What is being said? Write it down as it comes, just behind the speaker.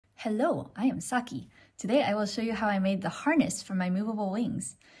Hello, I am Saki. Today I will show you how I made the harness for my movable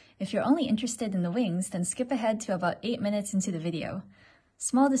wings. If you're only interested in the wings, then skip ahead to about 8 minutes into the video.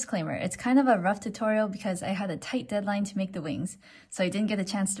 Small disclaimer, it's kind of a rough tutorial because I had a tight deadline to make the wings, so I didn't get a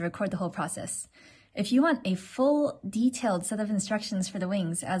chance to record the whole process. If you want a full, detailed set of instructions for the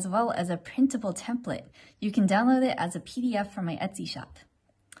wings as well as a printable template, you can download it as a PDF from my Etsy shop.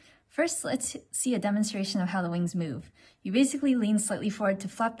 First, let's see a demonstration of how the wings move. You basically lean slightly forward to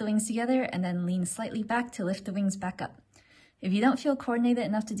flap the wings together and then lean slightly back to lift the wings back up. If you don't feel coordinated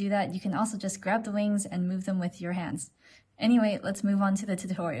enough to do that, you can also just grab the wings and move them with your hands. Anyway, let's move on to the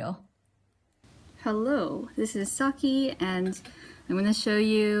tutorial. Hello, this is Saki and I'm going to show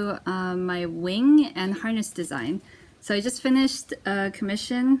you my wing and harness design. So I just finished a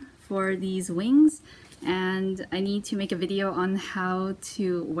commission for these wings and I need to make a video on how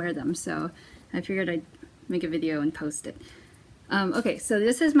to wear them, so I figured I'd make a video and post it. Okay, so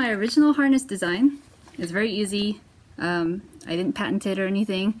this is my original harness design. It's very easy. I didn't patent it or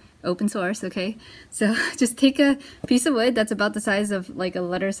anything. Open source, okay? So just take a piece of wood that's about the size of like a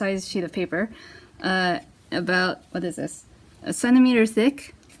letter-sized sheet of paper, about, what is this? 1 centimeter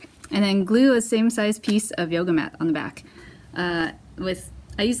thick, and then glue a same size piece of yoga mat on the back.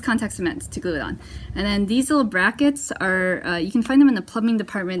 I used contact cement to glue it on. And then these little brackets are, you can find them in the plumbing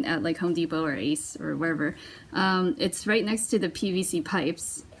department at like Home Depot or Ace or wherever. It's right next to the PVC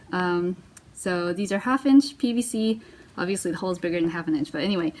pipes. So these are 1/2 inch PVC. Obviously the hole is bigger than 1/2 inch, but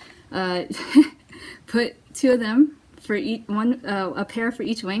anyway, put 2 of them for each one, a pair for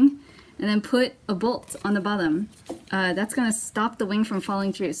each wing, and then put a bolt on the bottom. That's going to stop the wing from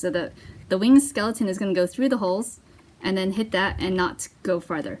falling through. So the wing skeleton is going to go through the holes and then hit that and not go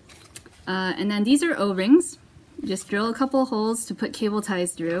farther. And then these are O-rings. Just drill a couple holes to put cable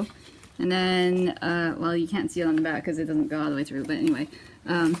ties through. And then, well, you can't see it on the back because it doesn't go all the way through, but anyway.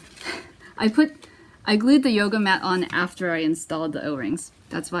 I glued the yoga mat on after I installed the O-rings.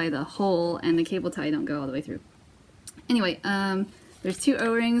 That's why the hole and the cable tie don't go all the way through. Anyway, there's 2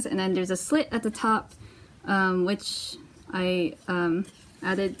 O-rings and then there's a slit at the top, which I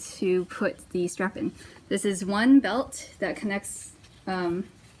added to put the strap in. This is one belt that connects,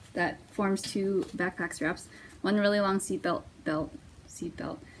 that forms 2 backpack straps. One really long seat belt.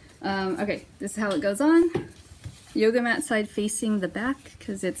 Okay, this is how it goes on. Yoga mat side facing the back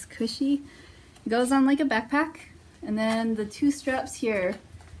because it's cushy. It goes on like a backpack, and then the 2 straps here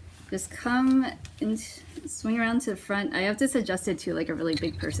just come and swing around to the front. I have this adjusted to like a really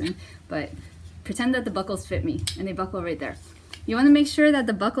big person, but pretend that the buckles fit me, and they buckle right there. You want to make sure that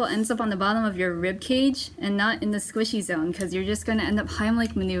the buckle ends up on the bottom of your rib cage and not in the squishy zone, because you're just going to end up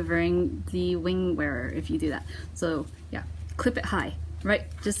Heimlich maneuvering the wing wearer if you do that. So yeah, clip it high, right,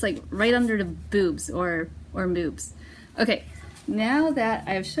 just like right under the boobs or moobs. Okay, now that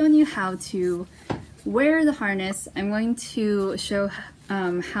I've shown you how to wear the harness, I'm going to show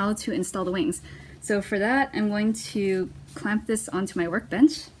how to install the wings. So for that, I'm going to clamp this onto my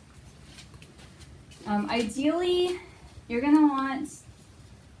workbench. Ideally, you're going to want,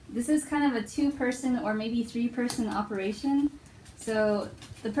 this is kind of a 2-person or maybe 3-person operation. So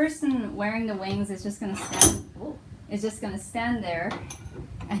the person wearing the wings is just going to stand there,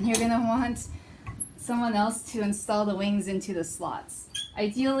 and you're going to want someone else to install the wings into the slots.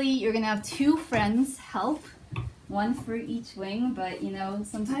 Ideally, you're going to have 2 friends help, 1 for each wing, but you know,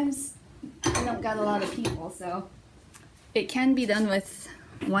 sometimes you don't got a lot of people, so it can be done with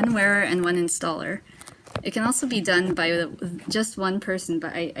 1 wearer and 1 installer. It can also be done by just 1 person,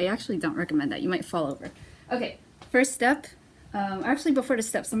 but I actually don't recommend that. You might fall over. Okay, first step, actually before the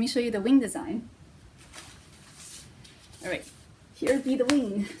steps, let me show you the wing design. Alright, here be the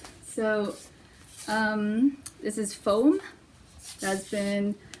wing. So this is foam that's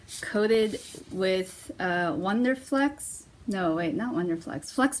been coated with Wonderflex, no wait, not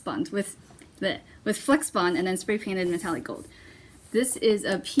Wonderflex, Flexbond, with Flexbond and then spray painted metallic gold. This is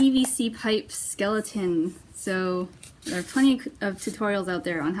a PVC pipe skeleton, so there are plenty of tutorials out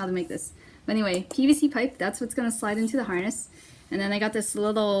there on how to make this. But anyway, PVC pipe, that's what's going to slide into the harness. And then I got this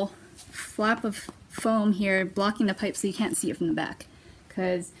little flap of foam here blocking the pipe so you can't see it from the back.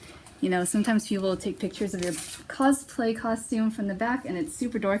 Because, you know, sometimes people will take pictures of your cosplay costume from the back and it's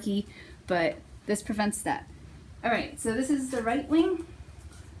super dorky, but this prevents that. Alright, so this is the right wing.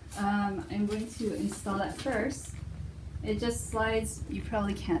 I'm going to install that first. It just slides, you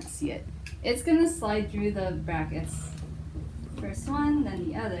probably can't see it. It's going to slide through the brackets. First one, then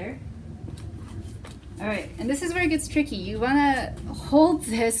the other. Alright, and this is where it gets tricky. You want to hold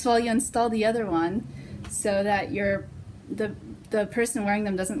this while you install the other one so that the person wearing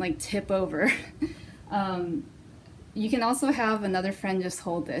them doesn't like tip over. you can also have another friend just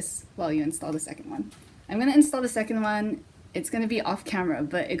hold this while you install the second one. I'm going to install the second one. It's going to be off camera,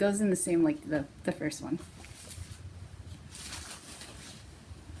 but it goes in the same like the first one.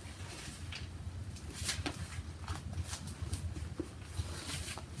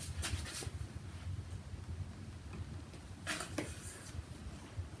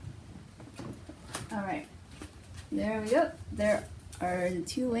 Alright, there we go. There are the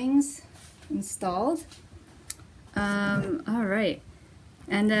two wings installed. Alright,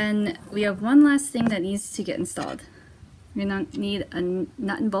 and then we have one last thing that needs to get installed. We're gonna need a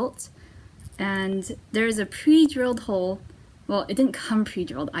nut and bolt, and there's a pre-drilled hole. Well, it didn't come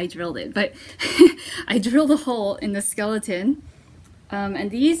pre-drilled, I drilled it, but I drilled a hole in the skeleton,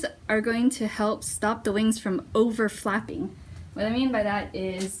 and these are going to help stop the wings from over flapping. What I mean by that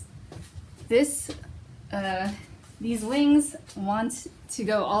is these wings want to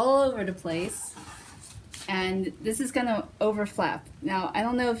go all over the place, and this is gonna overflap. Now, I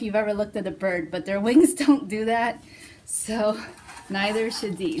don't know if you've ever looked at a bird, but their wings don't do that, so neither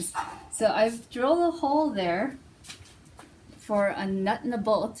should these. So I've drilled a hole there for a nut and a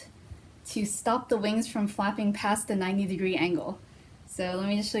bolt to stop the wings from flapping past the 90-degree angle. So let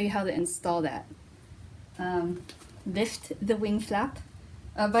me just show you how to install that. Lift the wing flap.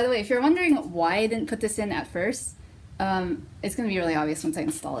 By the way, if you're wondering why I didn't put this in at first, it's going to be really obvious once I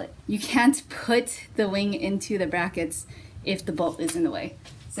install it. You can't put the wing into the brackets if the bolt is in the way.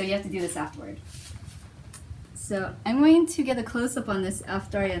 So you have to do this afterward. So I'm going to get a close-up on this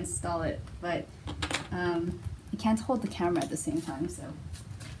after I install it, but I can't hold the camera at the same time, so.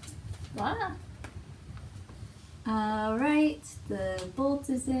 Voila! Alright, the bolt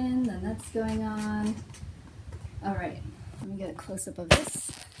is in, the nut's going on. Alright. Let me get a close-up of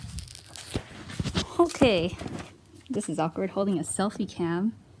this. Okay, this is awkward holding a selfie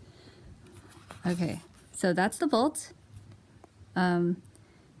cam. Okay, so that's the bolt.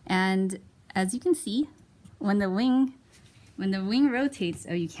 And as you can see, when the wing rotates,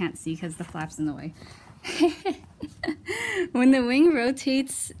 oh, you can't see because the flap's in the way. When the wing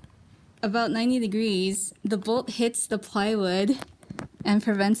rotates about 90 degrees, the bolt hits the plywood and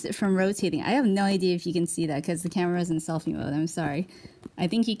prevents it from rotating. I have no idea if you can see that because the camera is in selfie mode. I'm sorry. I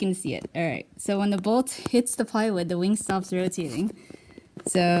think you can see it. Alright, so when the bolt hits the plywood, the wing stops rotating.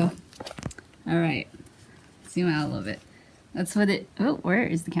 So, alright. Zoom out a little bit. That's what it... Oh, where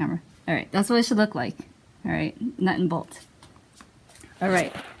is the camera? Alright, that's what it should look like. Alright, nut and bolt.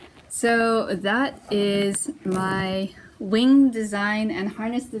 Alright, so that is my wing design and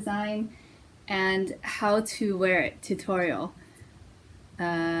harness design and how to wear it tutorial.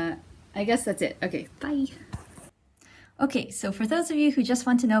 I guess that's it. Okay, bye. Okay, so for those of you who just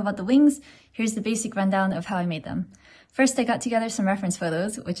want to know about the wings, here's the basic rundown of how I made them. First, I got together some reference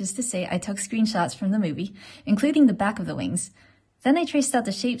photos, which is to say I took screenshots from the movie, including the back of the wings. Then I traced out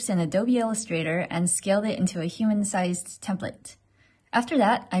the shapes in Adobe Illustrator and scaled it into a human-sized template. After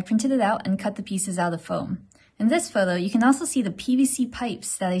that, I printed it out and cut the pieces out of foam. In this photo, you can also see the PVC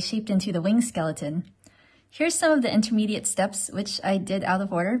pipes that I shaped into the wing skeleton. Here's some of the intermediate steps, which I did out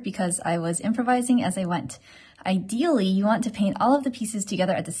of order because I was improvising as I went. Ideally, you want to paint all of the pieces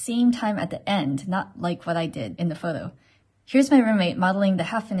together at the same time at the end, not like what I did in the photo. Here's my roommate modeling the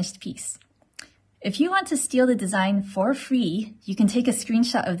half-finished piece. If you want to steal the design for free, you can take a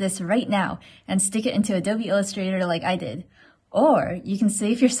screenshot of this right now and stick it into Adobe Illustrator like I did. Or you can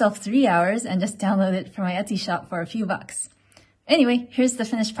save yourself 3 hours and just download it from my Etsy shop for a few bucks. Anyway, here's the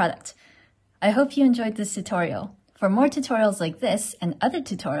finished product. I hope you enjoyed this tutorial. For more tutorials like this and other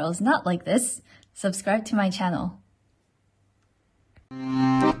tutorials not like this, subscribe to my channel.